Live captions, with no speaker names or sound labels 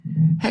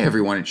Hey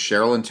everyone, it's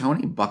Cheryl and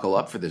Tony. Buckle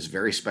up for this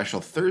very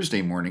special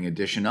Thursday morning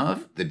edition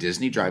of the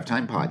Disney Drive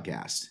Time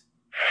Podcast.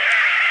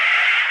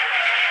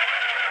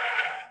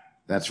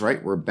 That's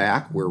right, we're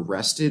back, we're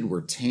rested,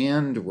 we're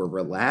tanned, we're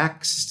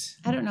relaxed.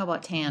 I don't know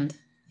about tanned.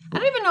 I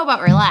don't even know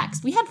about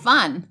relaxed. We had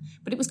fun,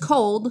 but it was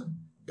cold,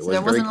 so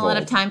there wasn't a lot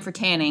of time for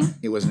tanning.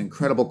 It was an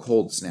incredible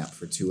cold snap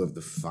for 2 of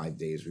the 5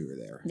 days we were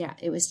there. Yeah,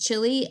 it was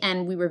chilly,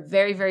 and we were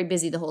very, very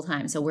busy the whole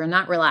time, so we're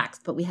not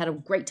relaxed, but we had a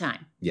great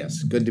time.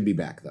 Yes, good to be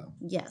back though.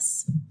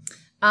 Yes.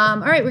 All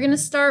right, we're going to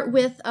start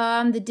with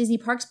the Disney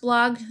Parks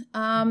blog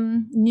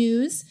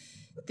news.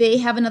 They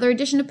have another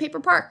edition of Paper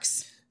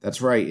Parks.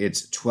 That's right.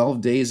 It's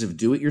 12 days of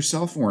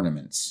do-it-yourself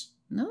ornaments.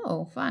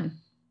 Oh, fun.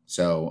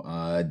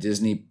 So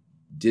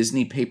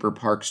Disney Paper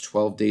Parks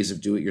 12 days of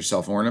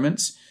do-it-yourself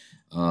ornaments.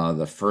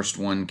 The first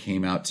one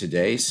came out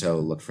today, so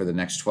look for the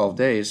next 12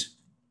 days.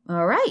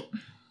 All right.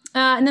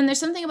 And then there's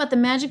something about the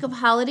magic of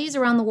holidays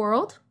around the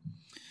world.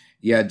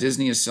 Yeah,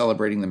 Disney is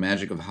celebrating the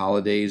magic of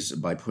holidays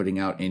by putting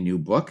out a new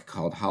book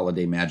called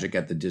Holiday Magic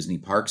at the Disney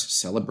Parks,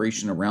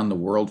 Celebration Around the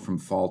World from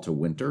Fall to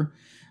Winter.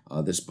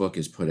 This book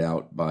is put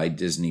out by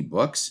Disney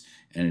Books,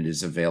 and it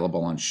is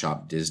available on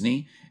Shop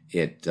Disney.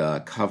 It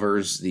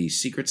covers the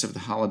secrets of the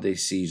holiday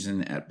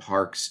season at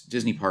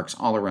Disney parks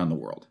all around the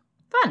world.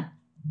 Fun.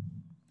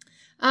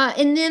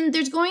 And then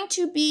there's going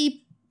to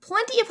be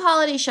plenty of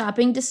holiday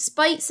shopping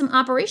despite some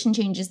operation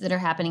changes that are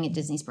happening at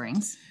Disney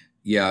Springs.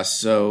 Yeah,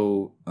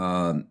 so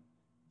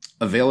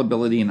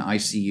availability in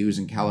ICUs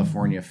in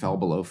California fell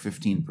below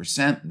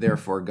 15%.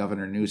 Therefore,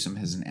 Governor Newsom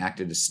has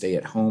enacted a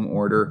stay-at-home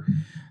order.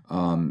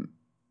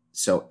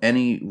 So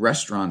any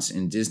restaurants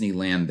in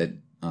Disneyland that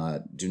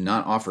do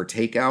not offer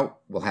takeout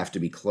will have to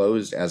be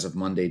closed as of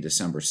Monday,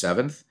 December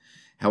 7th.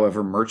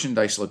 However,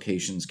 merchandise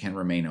locations can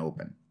remain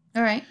open.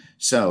 All right.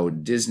 So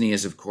Disney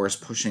is, of course,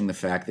 pushing the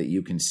fact that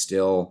you can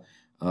still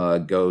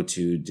go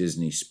to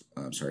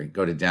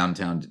the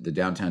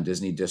downtown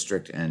Disney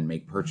district and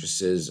make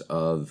purchases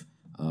of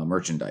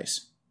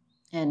merchandise.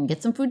 And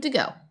get some food to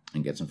go.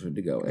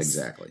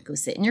 Exactly. Go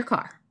sit in your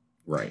car.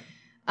 Right.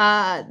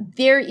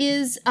 There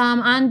is,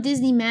 on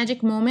Disney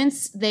Magic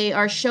Moments, they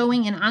are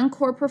showing an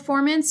encore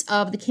performance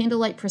of the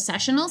Candlelight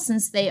Processional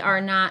since they are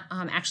not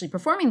actually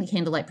performing the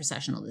Candlelight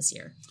Processional this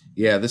year.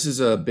 Yeah, this is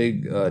a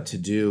big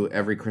to-do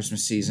every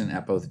Christmas season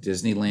at both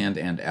Disneyland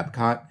and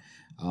Epcot.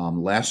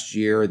 Last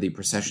year, the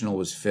processional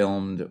was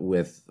filmed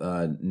with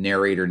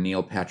narrator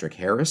Neil Patrick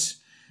Harris.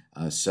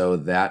 So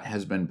that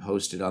has been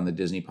posted on the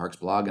Disney Parks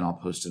blog, and I'll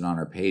post it on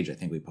our page. I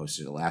think we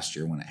posted it last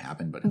year when it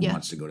happened, but who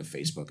wants to go to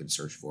Facebook and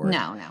search for it?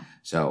 No.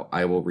 So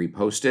I will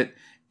repost it.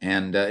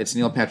 And it's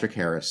Neil Patrick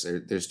Harris.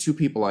 There's 2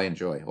 people I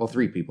enjoy. Well,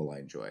 3 people I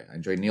enjoy. I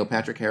enjoy Neil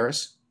Patrick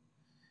Harris,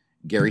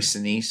 Gary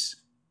Sinise,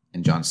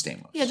 and John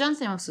Stamos. Yeah, John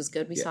Stamos was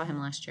good. We saw him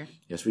last year.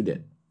 Yes, we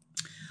did.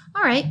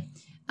 All right.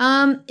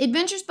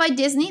 Adventures by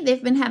Disney,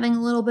 they've been having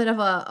a little bit of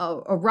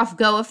a rough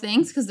go of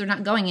things because they're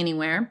not going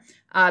anywhere.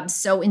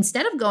 So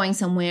instead of going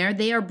somewhere,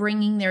 they are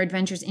bringing their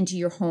adventures into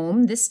your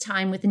home, this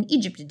time with an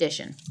Egypt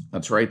edition.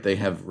 That's right. They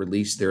have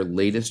released their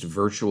latest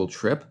virtual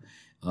trip,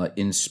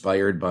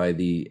 inspired by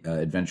the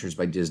Adventures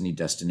by Disney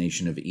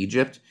destination of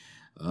Egypt.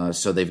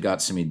 So they've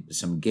got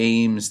some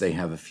games. They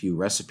have a few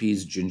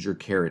recipes, ginger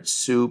carrot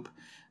soup.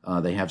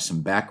 They have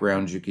some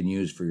backgrounds you can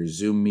use for your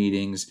Zoom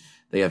meetings.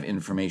 They have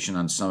information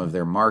on some of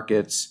their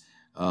markets.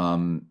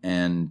 They've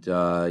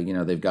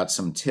got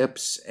some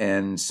tips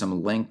and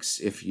some links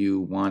if you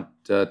want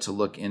to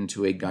look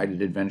into a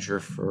guided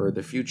adventure for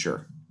the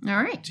future. All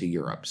right. To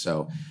Europe.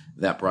 So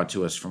that brought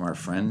to us from our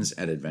friends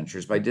at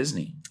Adventures by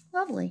Disney.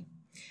 Lovely.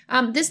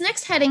 This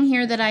next heading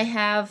here that I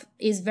have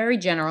is very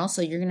general,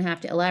 so you're going to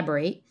have to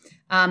elaborate.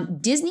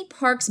 Disney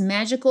Parks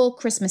Magical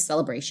Christmas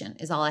Celebration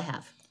is all I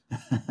have.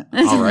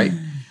 All right.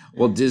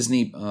 Well,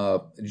 Disney,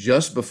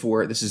 just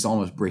before, this is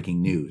almost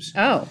breaking news.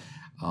 Oh.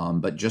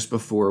 But just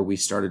before we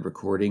started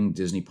recording,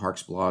 Disney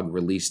Parks blog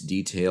released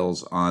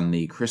details on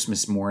the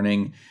Christmas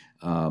morning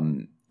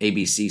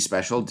ABC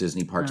special,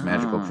 Disney Parks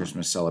Magical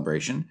Christmas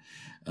Celebration.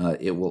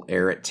 It will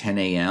air at 10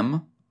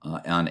 a.m.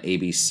 On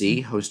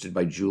ABC, hosted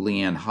by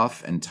Julianne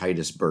Hough and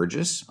Titus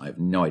Burgess. I have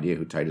no idea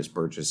who Titus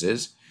Burgess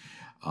is.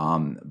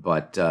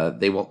 But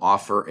they will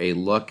offer a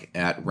look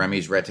at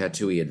Remy's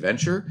Ratatouille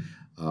Adventure,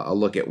 a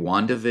look at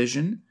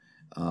WandaVision,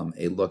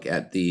 a look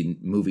at the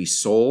movie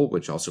Soul,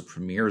 which also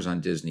premieres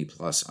on Disney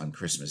Plus on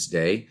Christmas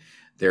Day.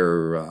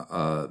 There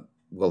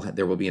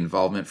will be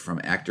involvement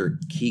from actor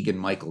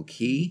Keegan-Michael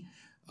Key.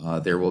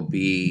 There will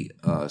be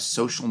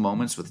social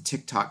moments with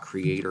TikTok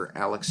creator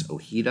Alex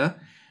Ojeda.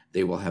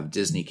 They will have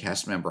Disney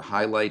cast member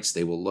highlights.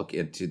 They will look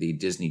into the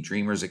Disney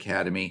Dreamers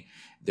Academy.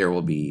 There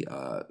will be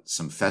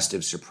some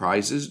festive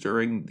surprises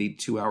during the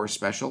 2-hour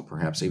special,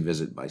 perhaps a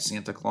visit by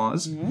Santa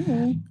Claus.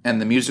 Mm-hmm.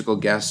 And the musical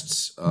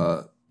guests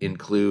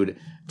include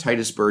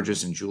Titus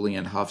Burgess and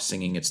Julianne Hough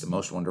singing It's the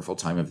Most Wonderful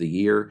Time of the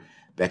Year,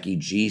 Becky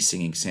G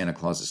singing Santa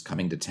Claus is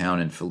Coming to Town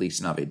and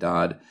Feliz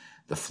Navidad,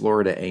 the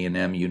Florida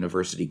A&M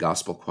University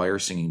Gospel Choir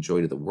singing Joy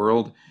to the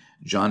World,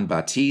 John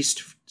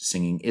Batiste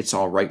singing It's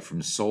All Right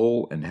from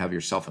Soul and Have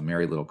Yourself a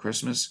Merry Little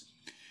Christmas,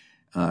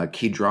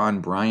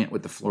 Kedron Bryant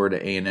with the Florida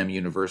A&M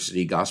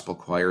University Gospel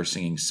Choir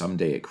singing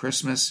Someday at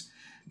Christmas.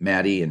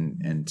 Maddie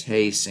and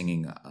Tay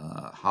singing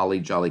Holly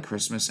Jolly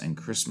Christmas and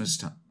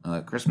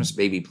Christmas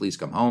Baby Please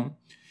Come Home.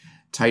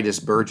 Titus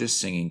Burgess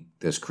singing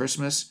This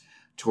Christmas.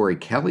 Tori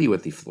Kelly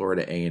with the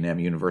Florida A&M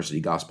University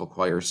Gospel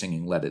Choir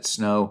singing Let It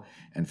Snow.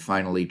 And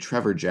finally,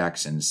 Trevor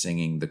Jackson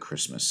singing the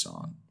Christmas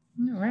song.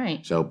 All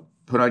right. So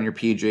put on your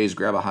PJs,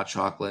 grab a hot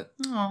chocolate,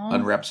 Aww.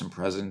 unwrap some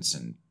presents,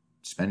 and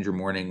spend your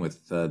morning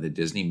with the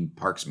Disney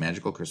Parks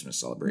Magical Christmas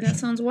Celebration. That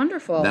sounds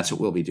wonderful. That's what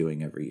we'll be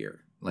doing every year,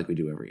 like we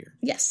do every year.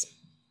 Yes.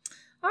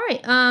 All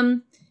right.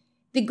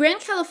 The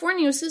Grand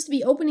California was supposed to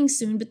be opening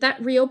soon, but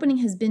that reopening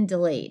has been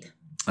delayed.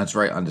 That's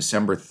right. On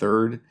December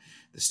 3rd,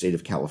 the state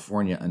of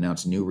California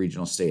announced new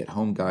regional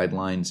stay-at-home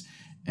guidelines,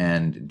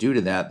 and due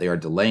to that, they are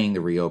delaying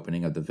the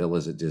reopening of the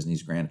villas at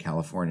Disney's Grand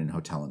Californian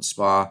Hotel and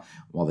Spa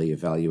while they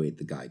evaluate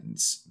the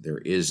guidance. There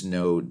is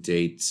no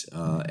date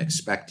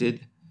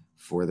expected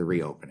for the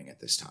reopening at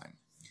this time.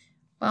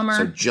 Bummer.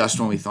 So just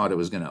when we thought it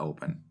was going to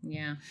open.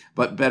 Yeah.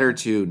 But better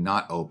to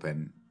not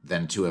open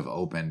than to have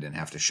opened and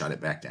have to shut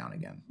it back down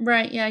again.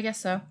 Right. Yeah, I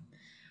guess so.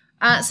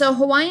 So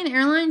Hawaiian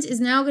Airlines is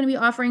now going to be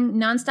offering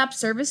nonstop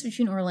service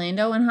between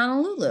Orlando and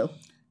Honolulu.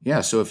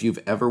 Yeah, so if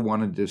you've ever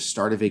wanted to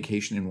start a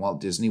vacation in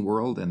Walt Disney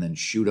World and then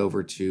shoot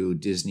over to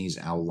Disney's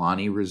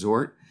Aulani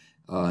Resort,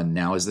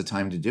 now is the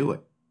time to do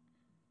it.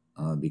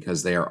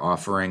 Because they are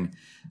offering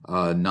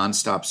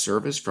nonstop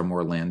service from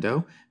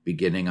Orlando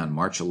beginning on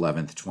March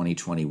 11th,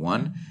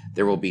 2021.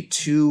 There will be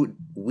 2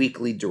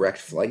 weekly direct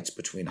flights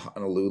between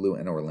Honolulu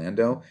and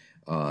Orlando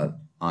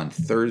on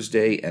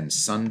Thursday and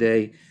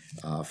Sunday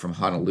from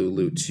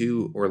Honolulu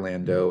to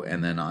Orlando,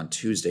 and then on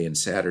Tuesday and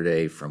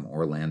Saturday from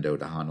Orlando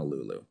to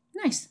Honolulu.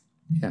 Nice.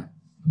 Yeah.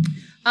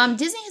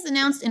 Disney has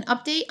announced an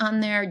update on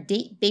their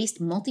date-based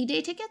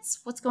multi-day tickets.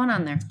 What's going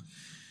on there?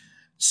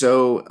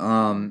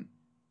 So,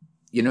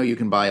 you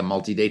can buy a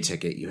multi-day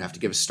ticket. You have to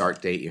give a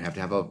start date. You have to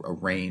have a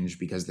range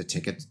because the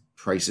ticket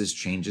prices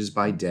changes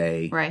by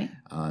day, right?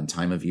 And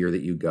time of year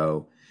that you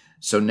go.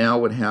 So now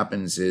what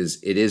happens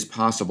is it is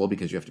possible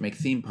because you have to make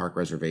theme park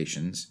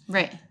reservations.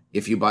 Right.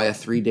 If you buy a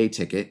 3-day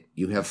ticket,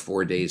 you have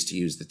 4 days to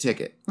use the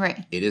ticket.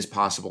 Right. It is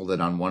possible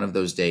that on one of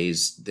those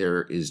days,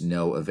 there is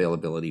no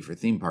availability for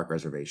theme park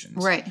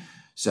reservations. Right.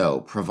 So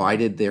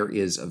provided there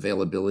is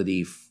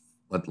availability,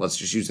 let's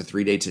just use a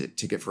 3-day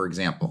ticket, for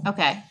example.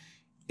 Okay.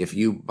 If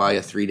you buy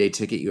a 3-day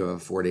ticket, you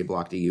have a 4-day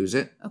block to use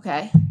it.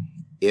 Okay.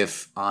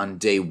 If on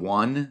day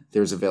 1,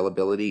 there's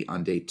availability,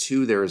 on day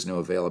 2, there is no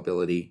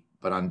availability,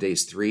 but on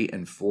days 3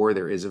 and 4,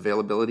 there is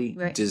availability,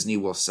 right. Disney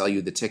will sell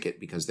you the ticket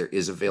because there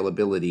is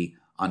availability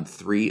on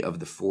 3 of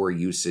the 4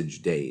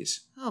 usage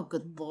days. Oh,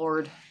 good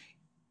Lord.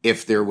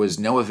 If there was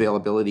no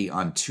availability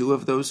on 2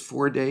 of those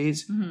 4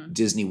 days, mm-hmm.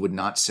 Disney would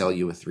not sell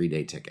you a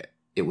 3-day ticket.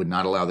 It would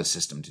not allow the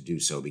system to do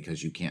so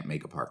because you can't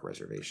make a park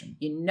reservation.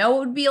 You know it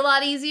would be a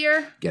lot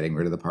easier? Getting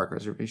rid of the park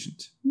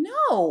reservations?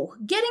 No.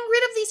 Getting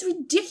rid of these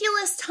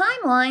ridiculous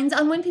timelines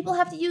on when people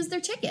have to use their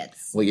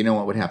tickets. Well, you know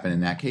what would happen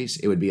in that case?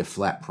 It would be a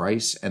flat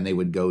price and they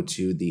would go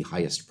to the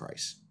highest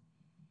price.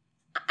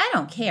 I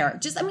don't care.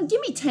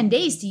 Give me 10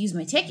 days to use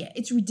my ticket.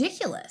 It's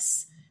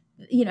ridiculous.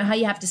 You know, how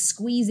you have to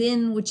squeeze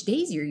in which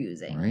days you're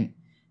using. Right.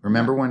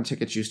 Remember when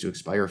tickets used to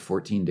expire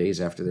 14 days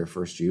after their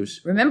first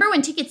use? Remember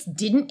when tickets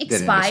didn't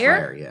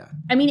expire? Yeah.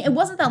 I mean, it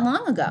wasn't that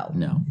long ago.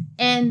 No.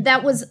 And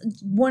that was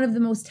one of the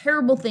most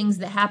terrible things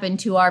that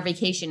happened to our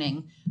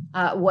vacationing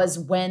was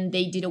when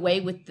they did away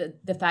with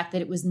the fact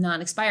that it was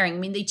non-expiring. I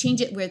mean, they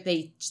changed it where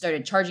they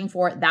started charging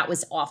for it. That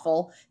was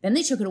awful. Then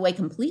they took it away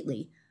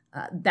completely.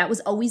 That was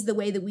always the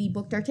way that we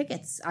booked our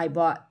tickets. I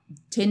bought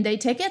 10-day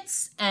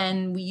tickets,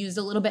 and we used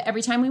a little bit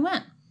every time we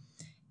went.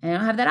 And I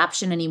don't have that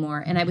option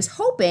anymore. And I was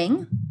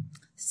hoping,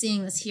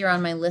 seeing this here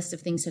on my list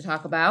of things to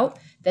talk about,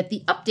 that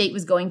the update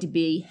was going to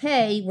be,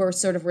 hey, we're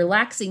sort of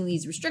relaxing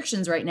these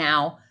restrictions right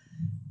now.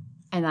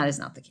 And that is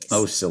not the case.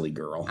 Oh, silly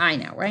girl. I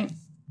know, right?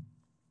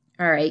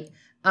 All right.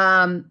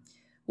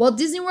 Well,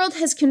 Disney World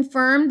has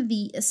confirmed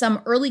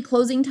some early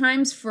closing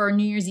times for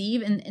New Year's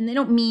Eve. And they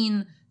don't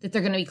mean that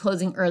they're going to be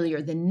closing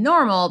earlier than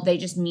normal. They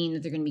just mean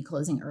that they're going to be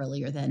closing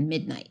earlier than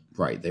midnight.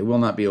 Right. They will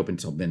not be open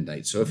till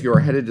midnight. So if you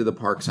are headed to the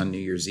parks on New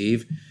Year's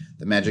Eve,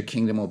 the Magic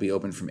Kingdom will be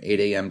open from 8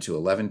 a.m. to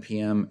 11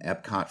 p.m.,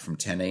 Epcot from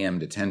 10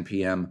 a.m. to 10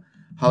 p.m.,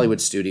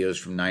 Hollywood Studios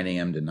from 9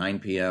 a.m. to 9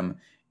 p.m.,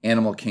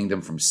 Animal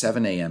Kingdom from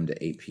 7 a.m.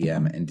 to 8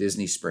 p.m., and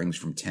Disney Springs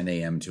from 10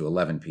 a.m. to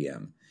 11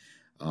 p.m.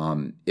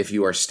 If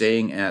you are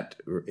staying at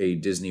a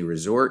Disney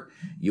resort,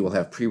 you will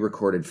have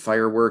pre-recorded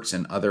fireworks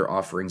and other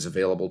offerings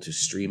available to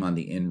stream on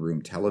the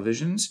in-room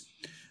televisions.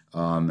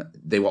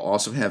 They will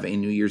also have a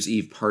New Year's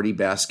Eve party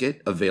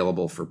basket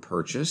available for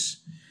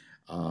purchase.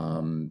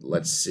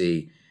 Let's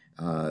see.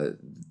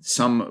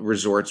 Some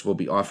resorts will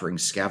be offering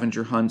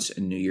scavenger hunts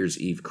and New Year's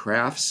Eve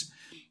crafts.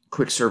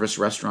 Quick service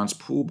restaurants,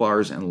 pool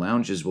bars, and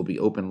lounges will be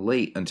open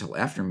late until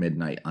after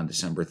midnight on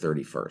December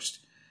 31st.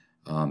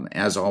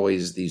 As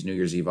always, these New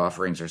Year's Eve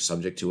offerings are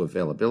subject to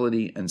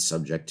availability and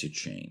subject to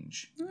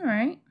change. All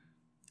right.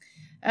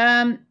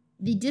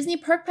 the Disney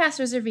Park Pass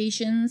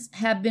reservations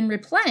have been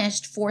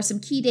replenished for some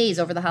key days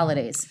over the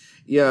holidays.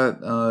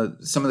 Yeah,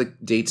 some of the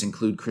dates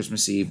include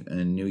Christmas Eve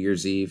and New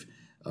Year's Eve.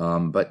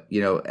 But,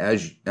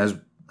 as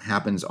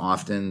happens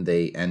often,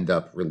 they end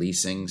up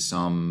releasing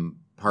some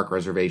park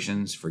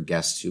reservations for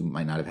guests who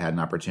might not have had an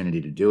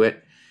opportunity to do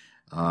it.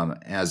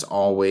 As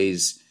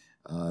always,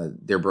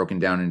 they're broken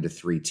down into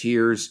 3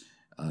 tiers.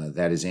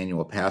 That is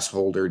annual pass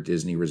holder,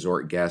 Disney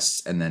resort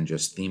guests, and then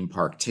just theme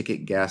park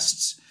ticket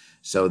guests.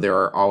 So there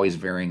are always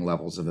varying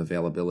levels of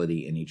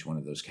availability in each one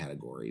of those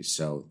categories.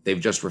 So they've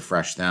just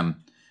refreshed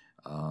them.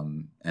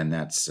 And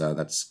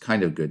that's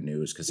kind of good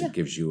news because it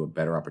gives you a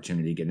better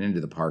opportunity to get into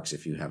the parks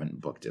if you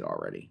haven't booked it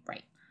already.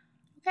 Right.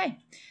 Okay.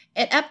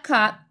 At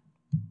Epcot,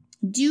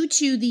 due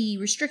to the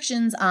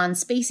restrictions on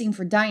spacing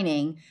for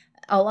dining,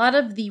 a lot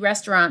of the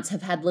restaurants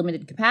have had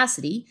limited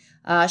capacity.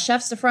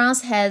 Chefs de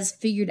France has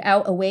figured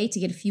out a way to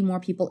get a few more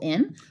people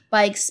in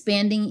by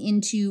expanding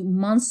into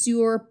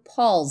Monsieur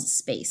Paul's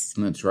space.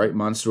 That's right.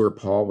 Monsieur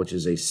Paul, which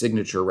is a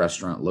signature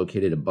restaurant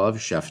located above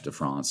Chefs de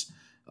France,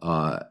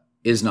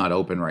 is not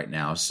open right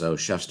now. So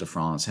Chefs de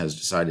France has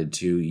decided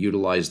to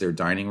utilize their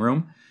dining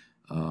room.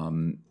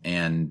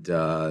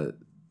 They're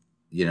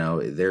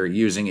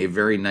using a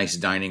very nice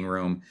dining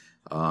room.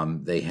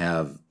 They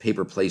have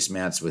paper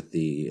placemats with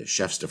the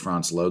Chefs de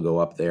France logo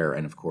up there.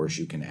 And of course,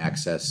 you can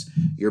access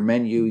your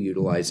menu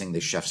utilizing the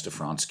Chefs de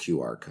France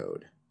QR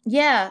code.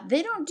 Yeah,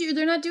 they're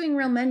not doing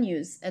real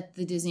menus at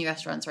the Disney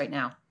restaurants right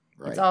now.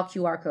 Right. It's all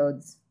QR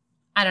codes.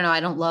 I don't know. I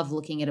don't love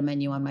looking at a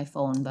menu on my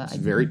phone, but it's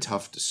very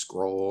tough to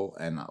scroll.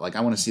 And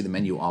I want to see the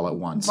menu all at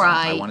once.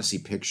 Right. I want to see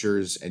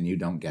pictures, and you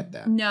don't get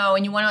that. No,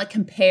 and you want to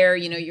compare.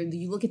 You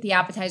look at the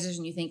appetizers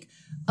and you think,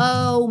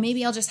 oh,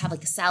 maybe I'll just have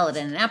a salad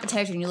and an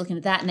appetizer, and you're looking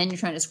at that, and then you're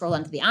trying to scroll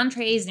onto the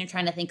entrees, and you're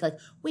trying to think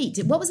wait,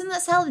 what was in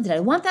that salad? Did I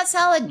want that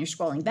salad? And you're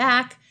scrolling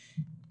back.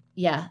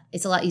 Yeah,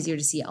 it's a lot easier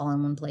to see it all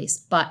in one place,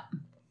 but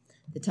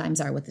the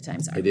times are what the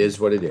times are. It is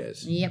what it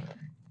is. Yep.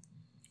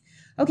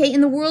 Okay,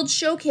 in the World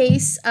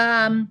Showcase,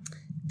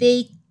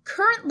 they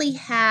currently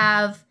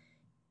have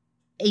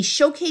a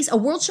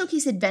World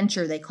Showcase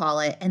adventure, they call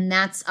it, and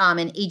that's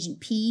an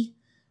Agent P.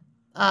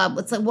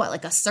 It's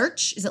like a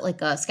search? Is it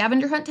like a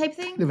scavenger hunt type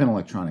thing? They have an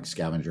electronic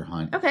scavenger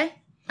hunt. Okay.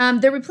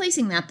 They're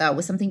replacing that, though,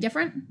 with something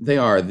different? They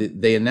are.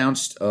 They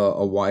announced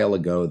a while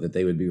ago that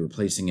they would be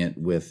replacing it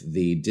with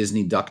the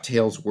Disney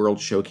DuckTales World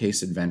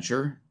Showcase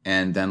Adventure.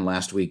 And then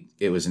last week,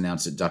 it was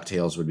announced that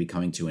DuckTales would be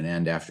coming to an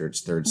end after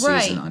its 3rd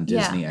season on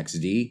Disney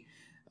XD.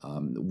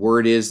 The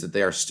word is that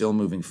they are still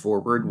moving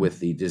forward with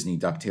the Disney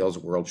DuckTales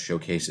World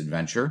Showcase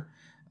Adventure.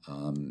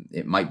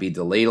 It might be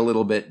delayed a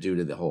little bit due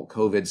to the whole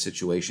COVID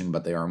situation,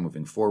 but they are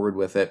moving forward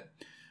with it.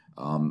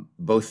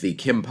 Both the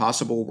Kim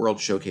Possible World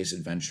Showcase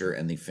Adventure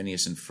and the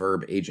Phineas and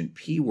Ferb Agent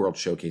P World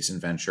Showcase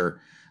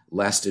Adventure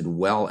lasted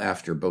well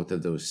after both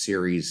of those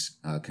series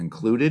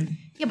concluded.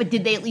 Yeah, but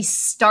did they at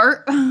least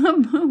start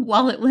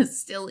while it was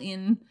still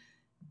in?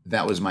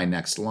 That was my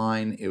next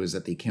line. It was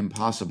that the Kim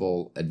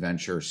Possible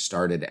adventure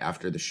started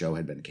after the show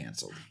had been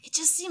canceled. It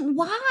just seemed,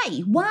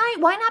 why?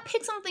 Why not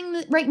pick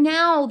something right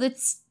now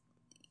that's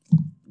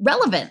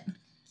relevant?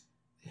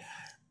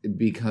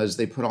 Because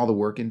they put all the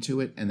work into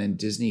it, and then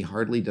Disney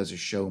hardly does a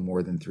show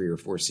more than 3 or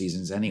 4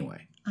 seasons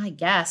anyway. I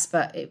guess,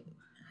 but I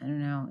don't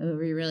know. It would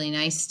be really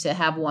nice to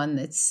have one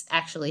that's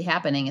actually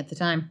happening at the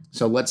time.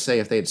 So let's say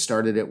if they had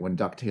started it when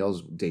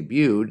DuckTales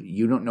debuted,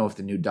 you don't know if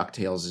the new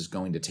DuckTales is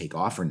going to take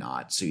off or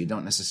not. So you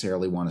don't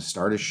necessarily want to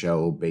start a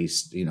show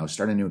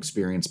start a new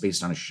experience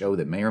based on a show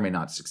that may or may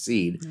not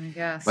succeed. I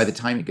guess. By the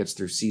time it gets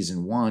through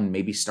season 1,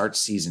 maybe starts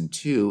season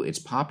 2, it's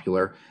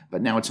popular,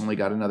 but now it's only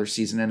got another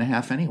season and a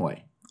half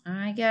anyway.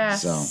 I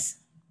guess. So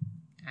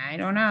I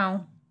don't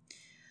know.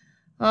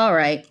 All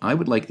right. I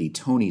would like the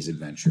Tony's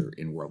Adventure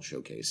in World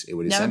Showcase. It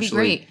would that would be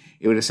great.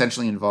 It would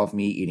essentially involve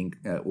me eating,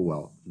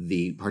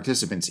 the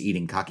participants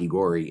eating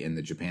kakigori in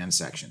the Japan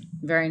section.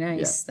 Very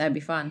nice. Yeah. That'd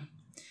be fun.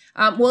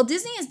 Well,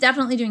 Disney is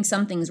definitely doing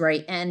some things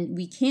right, and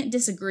we can't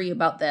disagree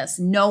about this.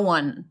 No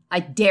one,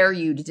 I dare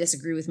you to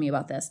disagree with me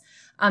about this.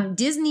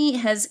 Disney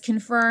has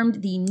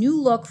confirmed the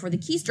new look for the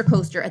Keister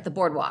Coaster at the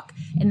Boardwalk,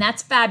 and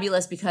that's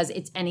fabulous because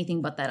it's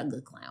anything but that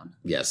ugly clown.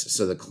 Yes,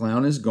 so the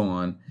clown is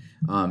gone.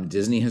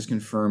 Disney has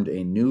confirmed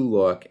a new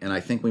look, and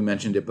I think we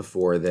mentioned it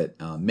before that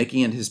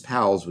Mickey and his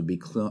pals would be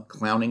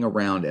clowning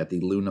around at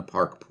the Luna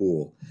Park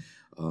pool.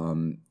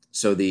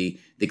 So the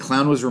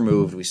clown was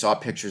removed. We saw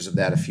pictures of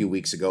that a few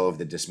weeks ago of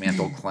the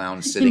dismantled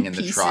clown sitting in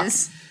the truck.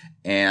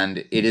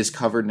 And it is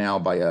covered now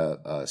by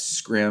a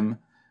scrim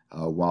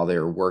while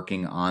they're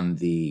working on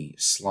the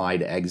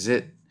slide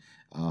exit.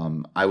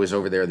 I was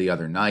over there the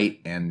other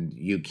night, and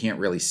you can't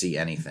really see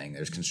anything.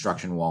 There's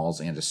construction walls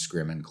and a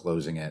scrim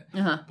enclosing it.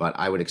 Uh-huh. But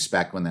I would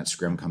expect when that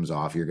scrim comes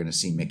off, you're going to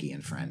see Mickey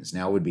and friends.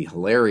 Now, it would be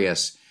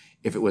hilarious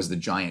if it was the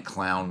giant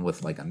clown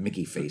with like a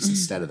Mickey face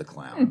instead of the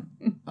clown.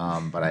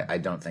 But I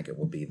don't think it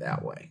will be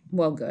that way.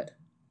 Well, good.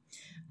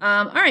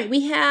 All right,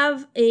 we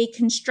have a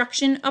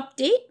construction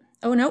update.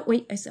 Oh, no,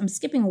 wait, I'm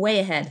skipping way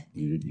ahead.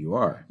 You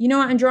are. You know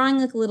what? I'm drawing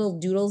like little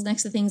doodles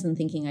next to things and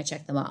thinking I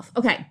checked them off.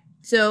 Okay,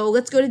 so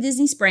let's go to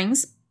Disney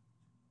Springs.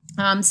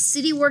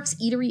 CityWorks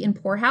Eatery and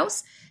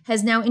Poorhouse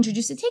has now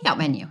introduced a takeout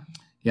menu.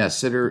 Yeah,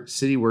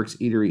 CityWorks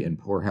Eatery and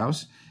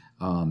Poorhouse.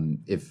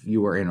 If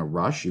you are in a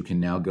rush, you can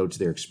now go to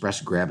their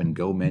Express Grab and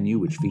Go menu,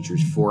 which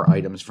features 4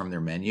 items from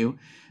their menu.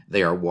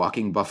 They are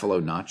walking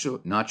buffalo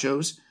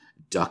nachos,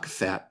 duck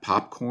fat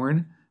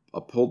popcorn,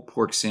 a pulled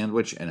pork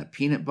sandwich, and a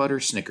peanut butter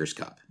Snickers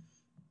cup.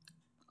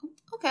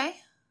 Okay.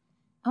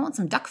 I want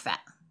some duck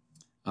fat.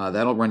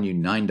 That'll run you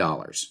 $9. All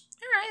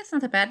right, it's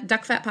not that bad.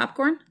 Duck fat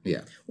popcorn?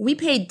 Yeah. We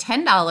paid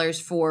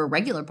 $10 for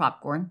regular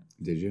popcorn.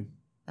 Did you?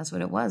 That's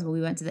what it was. Well,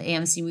 we went to the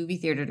AMC movie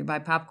theater to buy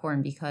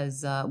popcorn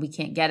because we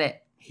can't get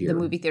it. Here. The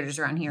movie theaters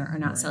around here are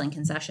not selling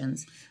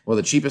concessions. Well,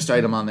 the cheapest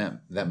item on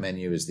that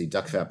menu is the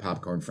duck fat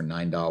popcorn for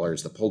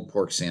 $9. The pulled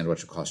pork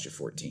sandwich will cost you $14.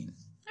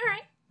 All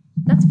right.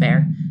 That's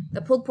fair.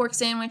 The pulled pork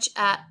sandwich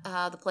at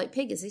the Polite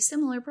Pig is a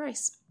similar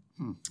price.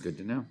 Good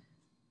to know.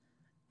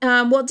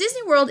 Well,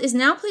 Disney World is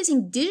now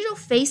placing digital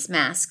face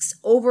masks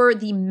over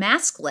the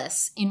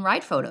maskless in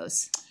ride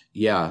photos.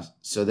 Yeah,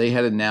 so they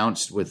had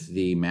announced with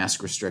the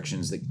mask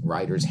restrictions that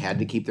riders had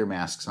to keep their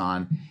masks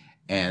on,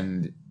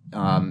 and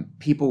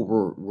people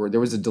were there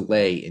was a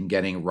delay in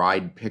getting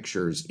ride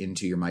pictures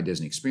into your My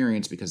Disney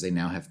experience because they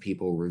now have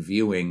people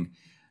reviewing.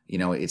 You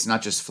know, it's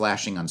not just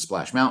flashing on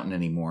Splash Mountain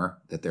anymore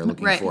that they're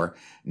looking for.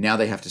 Now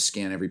they have to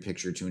scan every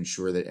picture to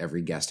ensure that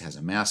every guest has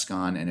a mask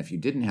on, and if you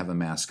didn't have a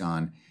mask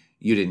on,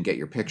 you didn't get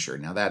your picture.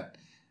 Now that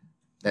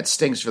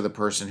stings for the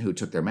person who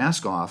took their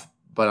mask off,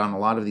 but on a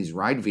lot of these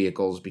ride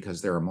vehicles,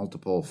 because there are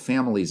multiple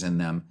families in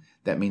them,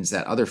 that means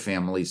that other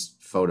family's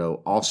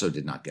photo also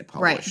did not get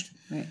published.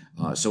 Right.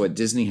 So what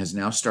Disney has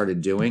now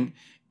started doing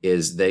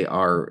is they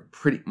are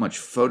pretty much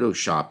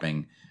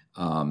photoshopping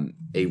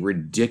a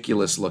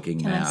ridiculous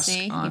looking mask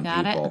on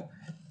people.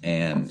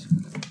 And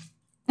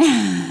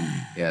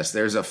yes,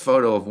 there's a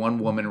photo of one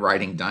woman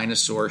riding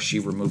Dinosaur. She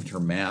removed her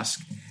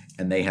mask,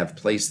 and they have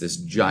placed this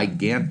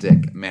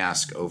gigantic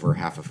mask over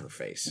half of her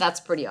face. That's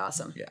pretty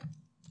awesome. Yeah.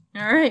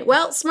 All right.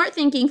 Well, smart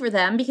thinking for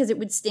them, because it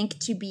would stink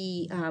to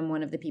be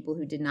one of the people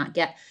who did not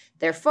get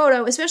their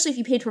photo, especially if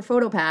you paid for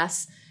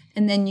PhotoPass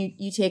and then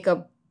you take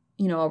a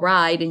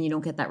ride and you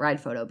don't get that ride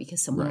photo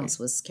because someone else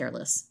was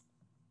careless.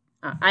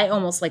 I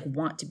almost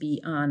want to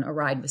be on a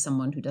ride with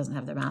someone who doesn't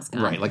have their mask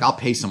on. Right. Like I'll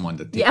pay someone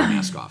to take your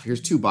mask off.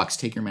 Here's $2.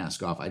 Take your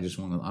mask off. I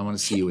want to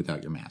see you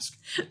without your mask.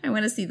 I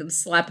want to see them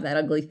slap that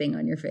ugly thing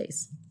on your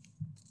face.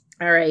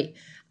 All right.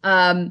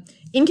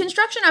 In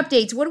construction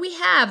updates, what do we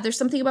have? There's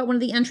something about one of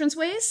the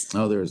entranceways?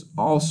 Oh, there's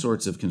all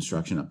sorts of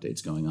construction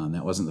updates going on.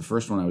 That wasn't the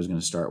first one I was going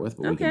to start with,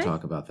 but we can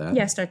talk about that.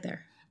 Yeah, start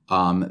there.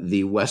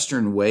 The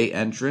Western Way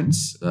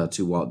entrance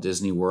to Walt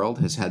Disney World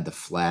has had the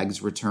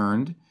flags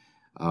returned.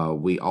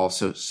 We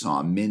also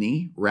saw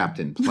Minnie wrapped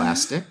in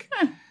plastic.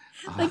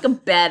 Like a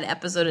bad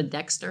episode of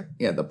Dexter.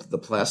 Yeah, the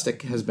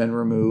plastic has been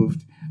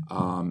removed.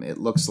 It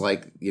looks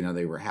like,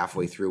 they were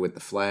halfway through with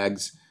the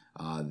flags.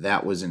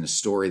 That was in a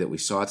story that we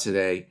saw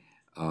today.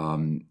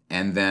 And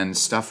then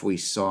stuff we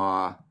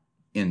saw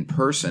in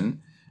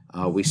person.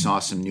 We saw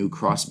some new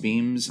cross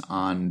beams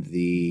on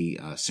the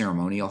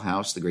ceremonial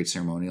house, the Great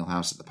Ceremonial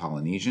House at the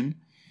Polynesian.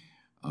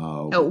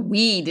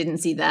 We didn't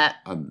see that.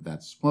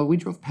 We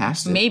drove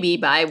past it. Maybe,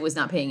 but I was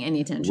not paying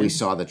any attention. We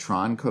saw the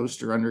Tron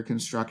coaster under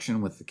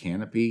construction with the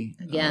canopy.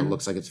 Again. It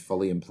looks like it's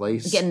fully in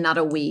place. Again, not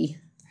a we.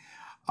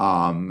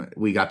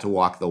 We got to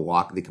walk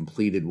the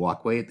completed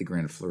walkway at the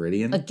Grand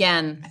Floridian.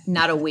 Again,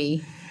 not a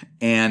we.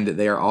 And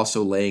they are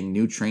also laying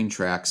new train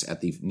tracks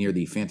near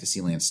the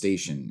Fantasyland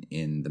station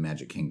in the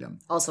Magic Kingdom.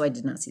 Also, I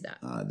did not see that.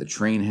 The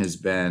train has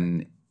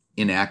been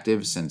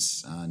inactive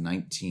since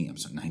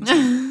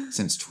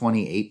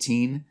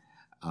 2018.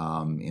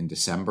 In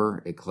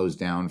December, it closed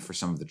down for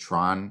some of the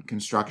Tron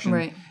construction.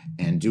 Right.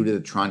 And due to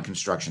the Tron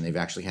construction, they've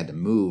actually had to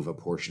move a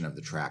portion of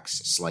the tracks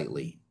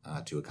slightly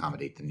to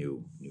accommodate the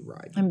new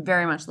ride. I'm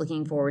very much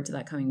looking forward to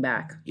that coming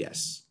back.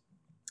 Yes.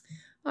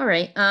 All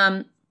right.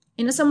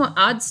 In a somewhat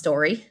odd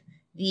story,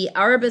 the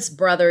Erebus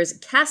Brothers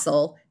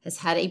Castle has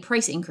had a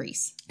price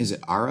increase. Is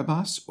it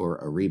Erebus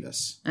or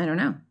Erebus? I don't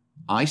know.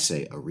 I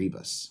say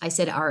Erebus. I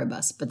said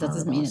Erebus, but that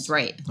doesn't mean it's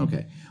right.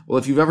 Okay. Well,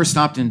 if you've ever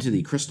stopped into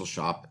the Crystal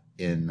Shop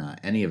in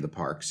any of the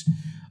parks,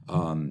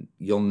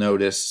 you'll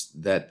notice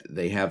that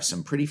they have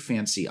some pretty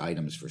fancy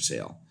items for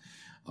sale.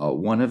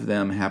 One of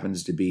them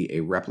happens to be a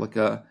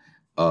replica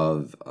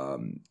of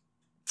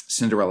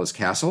Cinderella's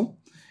castle,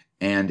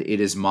 and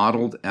it is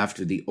modeled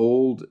after the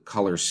old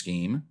color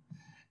scheme.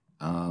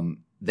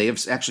 They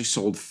have actually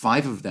sold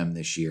 5 of them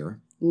this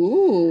year.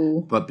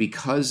 Ooh. But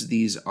because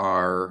these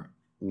are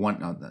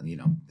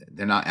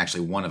they're not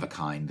actually one of a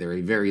kind. They're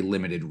a very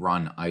limited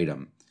run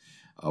item.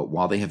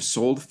 While they have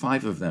sold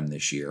 5 of them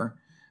this year,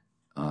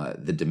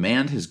 the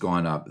demand has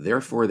gone up.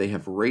 Therefore, they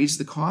have raised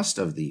the cost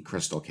of the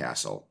Crystal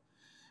Castle.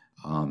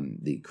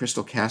 The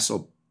Crystal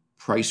Castle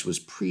price was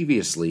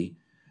previously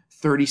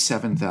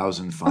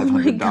 $37,500. Oh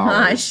my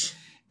gosh.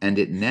 And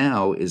it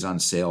now is on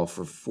sale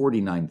for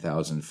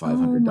 $49,500.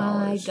 Oh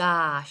my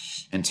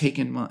gosh. And take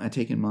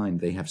in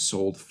mind, they have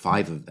sold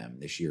 5 of them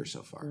this year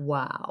so far.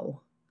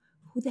 Wow.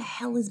 Who the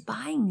hell is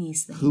buying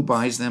these things? Who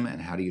buys them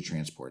and how do you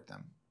transport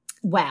them?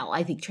 Well,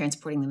 I think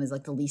transporting them is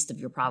like the least of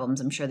your problems.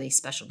 I'm sure they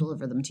special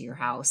deliver them to your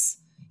house,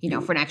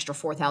 for an extra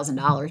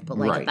 $4,000. But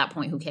like at that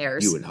point, who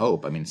cares? You would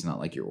hope. I mean, it's not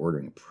like you're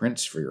ordering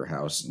prints for your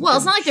house. Well,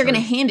 it's not like they're going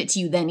to hand it to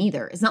you then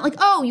either. It's not like,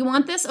 oh, you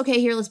want this?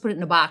 Okay, here, let's put it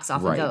in a box.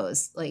 Off it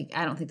goes. Like,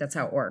 I don't think that's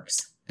how it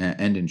works.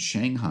 And in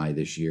Shanghai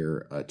this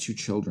year, 2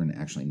 children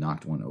actually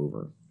knocked one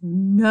over.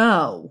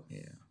 No.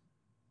 Yeah.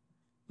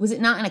 Was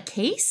it not in a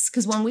case?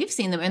 Because when we've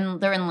seen them,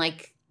 and they're in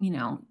like,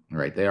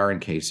 Right. They are in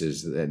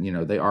cases that,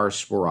 they are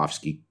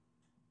Swarovski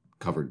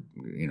covered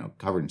in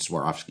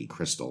Swarovski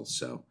crystals.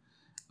 So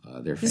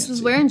they're fancy. This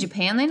was where in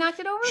Japan they knocked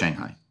it over?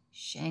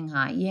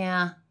 Shanghai.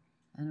 Yeah.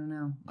 I don't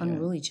know.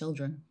 Unruly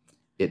children.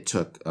 It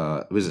took,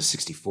 it was a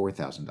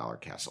 $64,000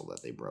 castle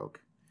that they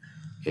broke.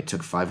 It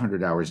took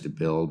 500 hours to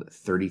build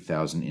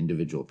 30,000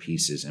 individual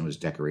pieces and was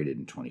decorated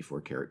in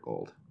 24 karat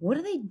gold. What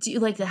do they do?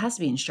 Like, that has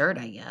to be insured,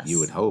 I guess. You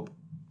would hope.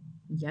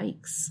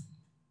 Yikes.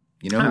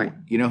 You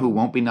know who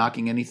won't be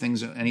knocking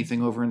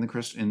anything over in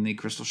the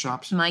crystal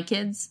shops? My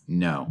kids?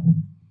 No.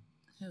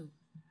 Who?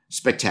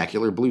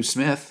 Spectacular Blue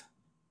Smith.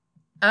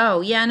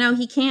 Oh, yeah, no,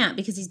 he can't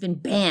because he's been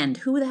banned.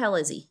 Who the hell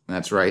is he?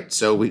 That's right.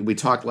 So we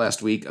talked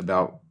last week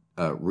about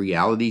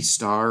reality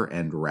star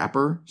and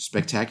rapper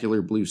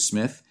Spectacular Blue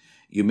Smith.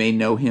 You may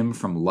know him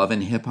from Love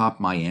and Hip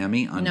Hop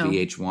Miami on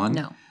VH1.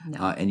 No.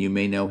 And you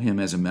may know him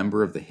as a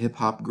member of the hip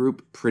hop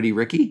group Pretty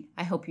Ricky.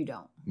 I hope you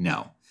don't.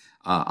 No.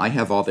 I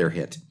have all their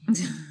hit.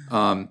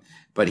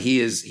 But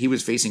he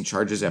was facing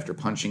charges after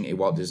punching a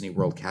Walt Disney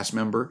World cast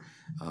member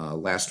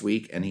last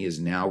week, and he is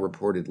now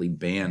reportedly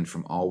banned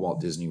from all Walt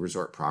Disney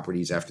Resort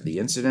properties after the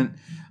incident.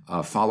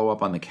 Follow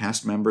up on the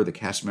cast member. The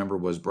cast member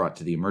was brought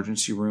to the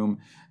emergency room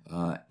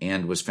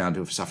and was found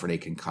to have suffered a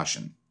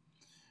concussion.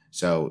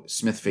 So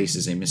Smith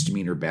faces a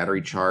misdemeanor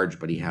battery charge,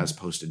 but he has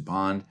posted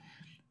bond.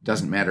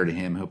 Doesn't matter to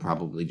him. He'll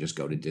probably just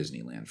go to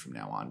Disneyland from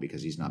now on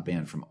because he's not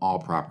banned from all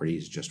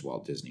properties, just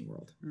Walt Disney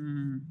World.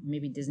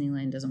 Maybe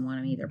Disneyland doesn't want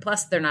him either.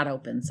 Plus, they're not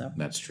open, so.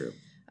 That's true.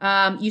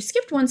 You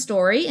skipped one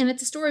story, and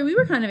it's a story we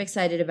were kind of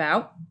excited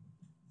about.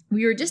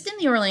 We were just in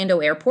the Orlando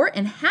airport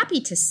and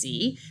happy to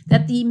see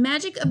that the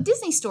Magic of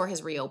Disney store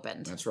has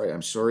reopened. That's right.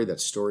 I'm sorry that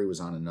story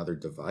was on another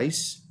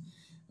device,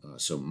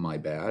 so my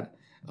bad.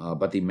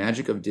 But the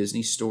Magic of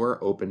Disney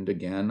store opened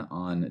again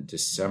on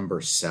December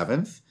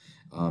 7th.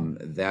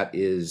 That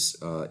is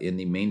in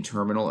the main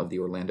terminal of the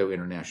Orlando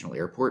International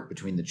Airport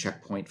between the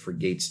checkpoint for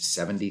gates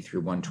 70 through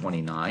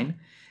 129.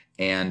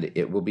 And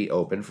it will be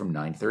open from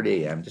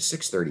 9:30 a.m. to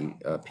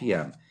 6:30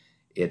 p.m.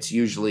 It's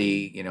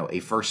usually, a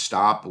first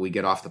stop. We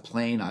get off the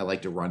plane. I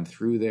like to run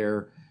through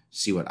there,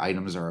 see what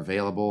items are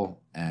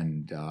available,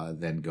 and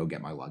then go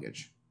get my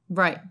luggage.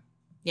 Right.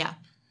 Yeah.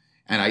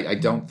 And I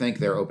don't think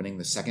they're opening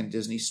the second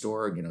Disney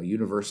store.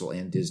 Universal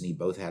and Disney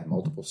both had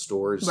multiple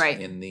stores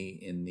in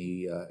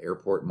the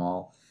airport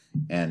mall,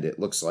 and it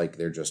looks like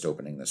they're just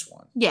opening this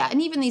one. Yeah,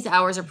 and even these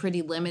hours are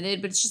pretty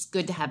limited, but it's just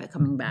good to have it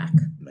coming back.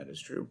 That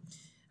is true.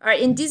 All right,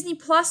 in Disney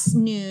Plus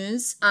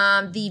news,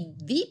 the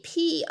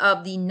VP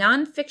of the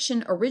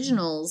nonfiction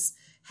originals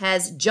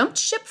has jumped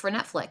ship for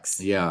Netflix.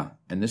 Yeah,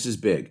 and this is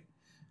big.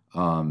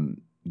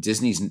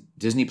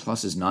 Disney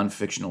Plus's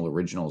non-fictional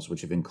originals,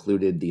 which have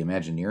included The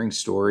Imagineering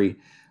Story,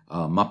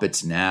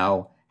 Muppets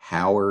Now,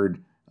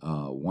 Howard,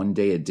 One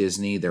Day at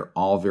Disney. They're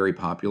all very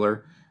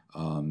popular.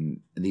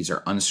 These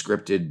are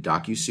unscripted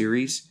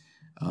docuseries.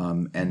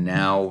 And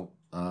now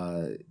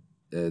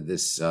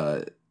this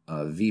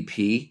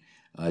VP,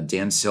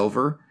 Dan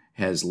Silver,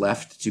 has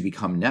left to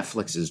become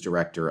Netflix's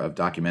director of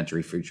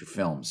documentary feature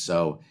films.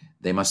 So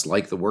they must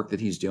like the work that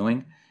he's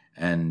doing.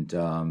 And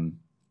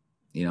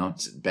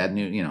it's bad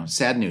news,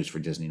 sad news for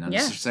Disney. Not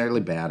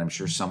necessarily bad. I'm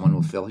sure someone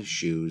will fill his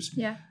shoes.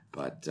 Yeah.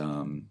 But,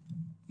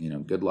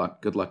 good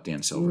luck. Good luck,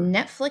 Dan Silver.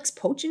 Netflix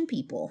poaching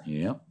people.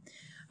 Yep.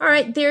 All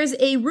right. There's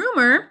a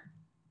rumor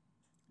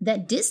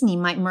that Disney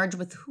might merge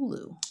with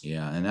Hulu.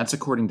 Yeah. And that's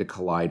according to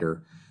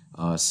Collider.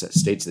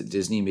 States that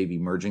Disney may be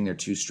merging their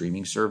 2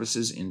 streaming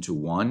services into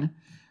one.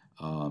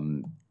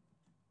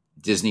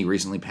 Disney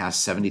recently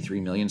passed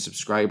 73 million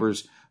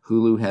subscribers.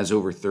 Hulu has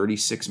over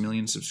 36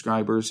 million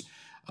subscribers.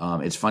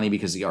 It's funny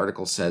because the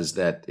article says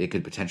that it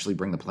could potentially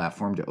bring the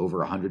platform to over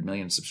 100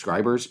 million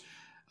subscribers.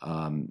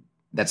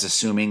 That's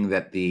assuming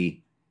that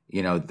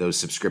those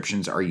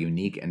subscriptions are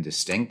unique and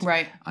distinct.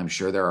 Right. I'm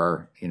sure there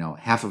are,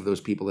 half of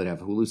those people that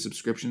have Hulu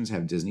subscriptions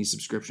have Disney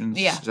subscriptions.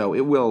 Yeah. So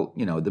it will,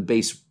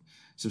 the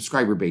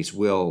subscriber base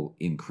will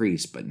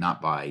increase, but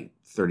not by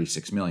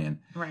 36 million.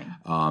 Right.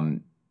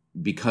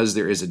 Because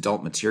there is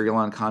adult material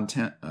on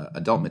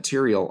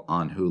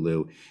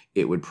Hulu,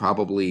 it would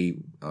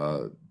probably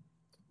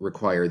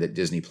require that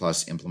Disney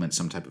Plus implement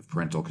some type of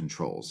parental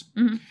controls,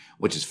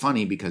 which is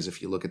funny because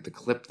if you look at the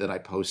clip that I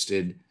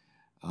posted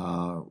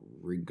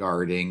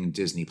regarding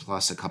Disney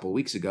Plus a couple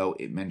weeks ago,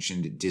 it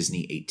mentioned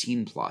Disney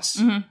 18 Plus.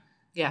 Mm-hmm.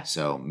 Yeah.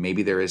 So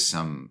maybe there is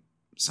some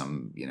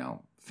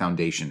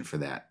foundation for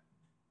that.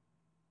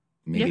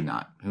 Maybe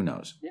not. Who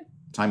knows? Yeah.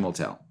 Time will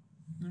tell.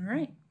 All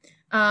right.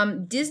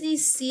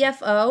 Disney's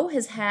CFO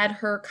has had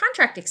her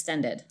contract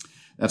extended.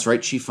 That's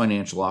right. Chief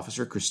Financial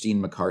Officer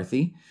Christine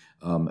McCarthy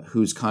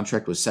whose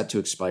contract was set to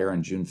expire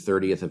on June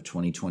 30th of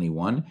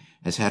 2021,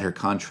 has had her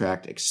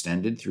contract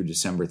extended through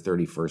December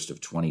 31st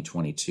of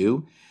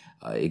 2022.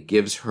 It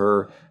gives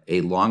her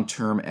a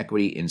long-term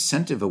equity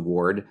incentive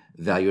award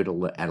valued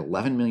at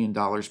 $11 million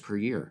per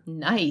year.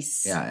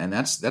 Nice. Yeah, and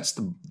that's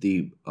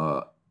the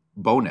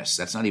bonus.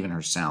 That's not even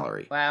her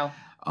salary. Wow.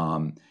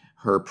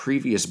 Her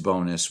previous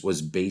bonus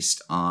was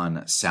based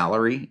on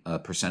salary, a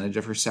percentage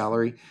of her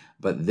salary,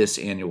 but this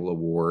annual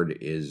award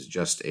is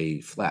just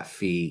a flat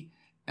fee,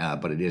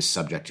 but it is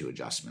subject to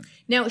adjustment.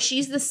 Now,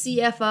 she's the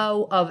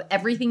CFO of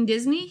everything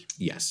Disney?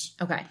 Yes.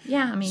 Okay.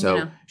 Yeah, I mean,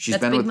 So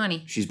that's big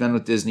money. She's been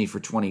with Disney for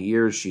 20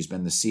 years. She's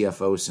been the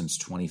CFO since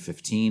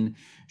 2015.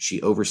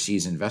 She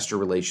oversees investor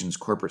relations,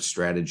 corporate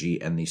strategy,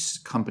 and the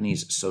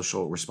company's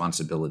social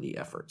responsibility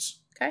efforts.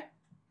 Okay.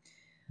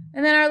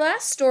 And then our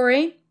last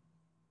story,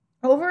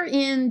 over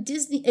in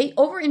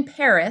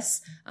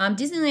Paris,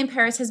 Disneyland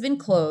Paris has been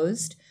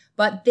closed,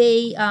 but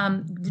they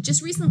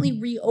just recently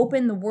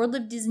reopened the World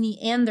of Disney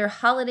and their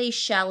holiday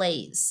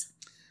chalets.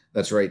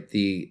 That's right.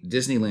 The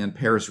Disneyland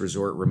Paris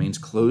Resort remains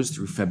closed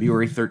through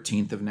February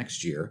 13th of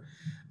next year,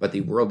 but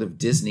the World of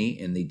Disney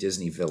in the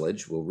Disney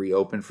Village will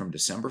reopen from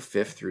December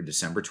 5th through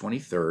December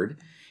 23rd.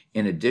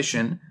 In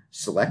addition,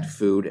 select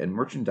food and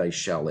merchandise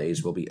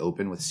chalets will be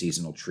open with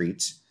seasonal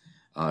treats.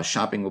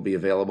 Shopping will be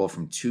available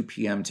from 2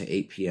 p.m. to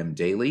 8 p.m.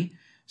 daily.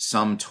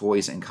 Some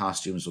toys and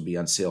costumes will be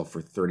on sale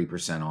for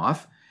 30%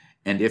 off.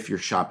 And if you're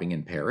shopping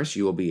in Paris,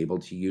 you will be able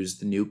to use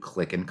the new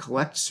click and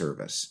collect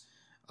service.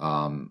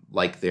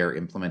 Like they're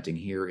implementing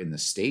here in the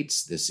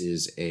States, this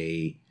is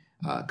a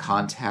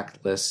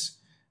contactless,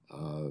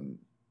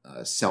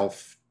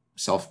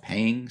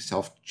 self-paying,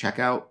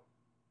 self-checkout,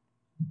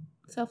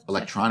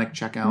 electronic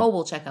checkout,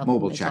 mobile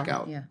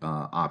checkout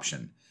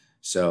option.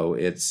 So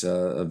it's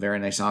a very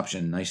nice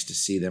option. Nice to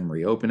see them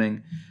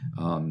reopening.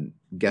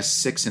 Guests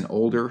 6 and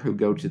older who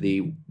go to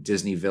the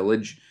Disney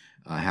Village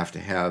have to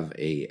have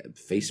a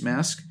face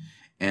mask.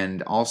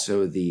 And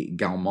also the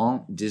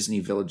Gaumont Disney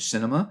Village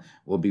Cinema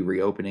will be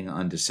reopening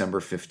on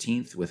December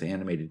 15th with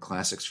animated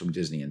classics from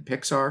Disney and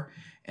Pixar.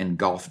 And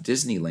Golf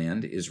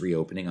Disneyland is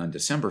reopening on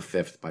December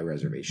 5th by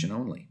reservation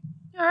only.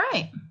 All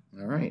right.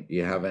 All right. Do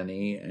you have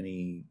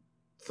any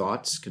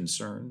thoughts,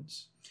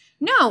 concerns?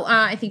 No,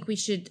 I think we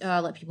should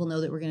let people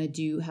know that we're going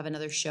to have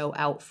another show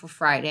out for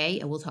Friday,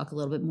 and we'll talk a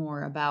little bit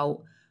more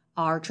about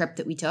our trip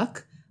that we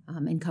took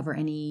and cover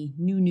any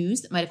new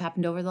news that might have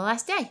happened over the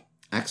last day.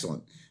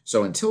 Excellent.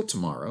 So until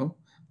tomorrow,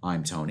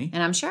 I'm Tony.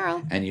 And I'm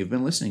Cheryl. And you've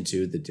been listening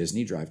to the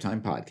Disney Drive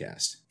Time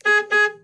Podcast.